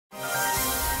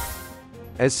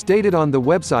As stated on the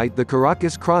website The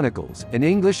Caracas Chronicles, an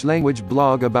English-language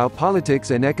blog about politics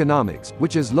and economics,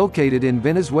 which is located in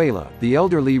Venezuela, the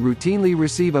elderly routinely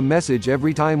receive a message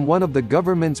every time one of the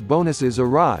government's bonuses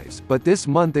arrives, but this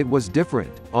month it was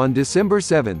different. On December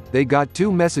 7, they got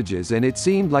 2 messages and it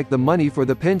seemed like the money for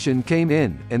the pension came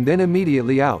in, and then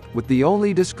immediately out, with the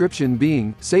only description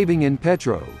being, saving in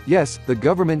Petro. Yes, the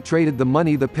government traded the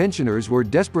money the pensioners were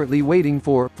desperately waiting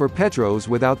for Petros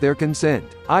without their consent.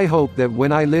 I hope that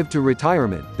when I live to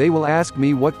retirement, they will ask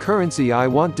me what currency I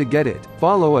want to get it.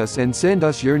 Follow us and send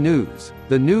us your news.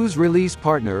 The news release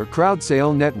partner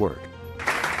CrowdSale Network.